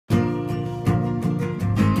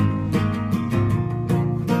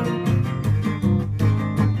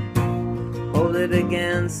it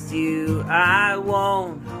against you. I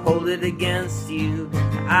won't hold it against you.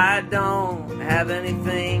 I don't have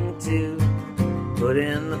anything to put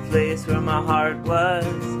in the place where my heart was.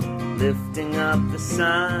 Lifting up the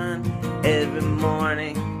sun every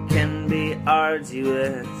morning can be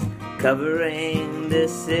arduous. Covering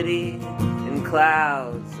this city in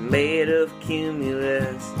clouds made of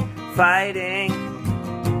cumulus. Fighting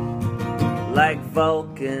like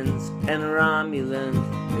vulcans and romulans.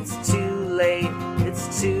 It's too late,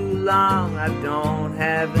 it's too long, I don't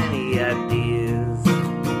have any ideas.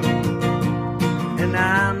 And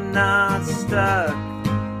I'm not stuck,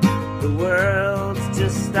 the world's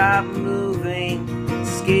just stopped moving.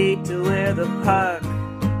 Skate to where the puck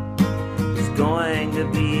is going to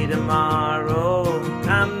be tomorrow.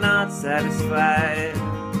 I'm not satisfied,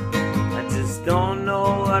 I just don't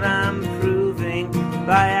know what I'm proving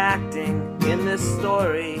by acting in this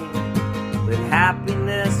story with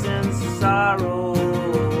happiness and sorrow.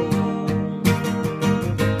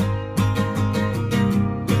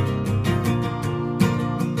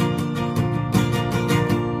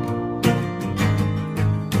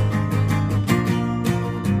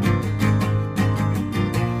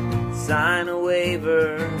 Sign a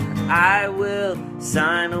waiver, I will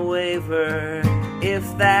sign a waiver, if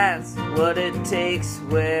that's what it takes,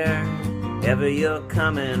 wherever you're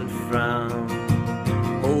coming from.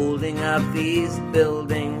 Holding up these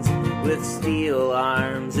buildings with steel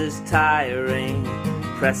arms is tiring.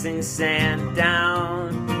 Pressing sand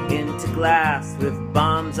down into glass with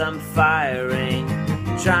bombs I'm firing.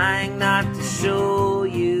 Trying not to show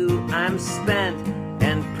you I'm spent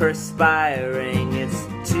and perspiring. It's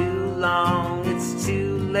too long, it's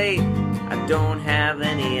too late, I don't have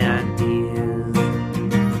any ideas.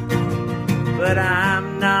 But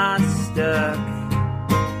I'm not stuck,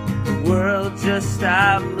 the world just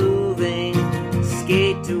stopped moving.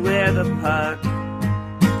 Skate to where the puck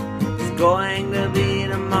is going to be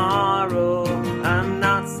tomorrow. I'm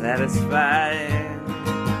not satisfied,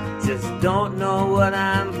 just don't know what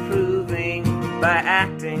I'm proving by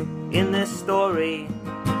acting in this story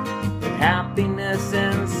with happiness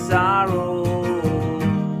and sorrow.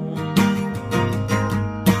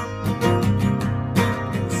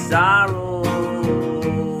 Sorrow.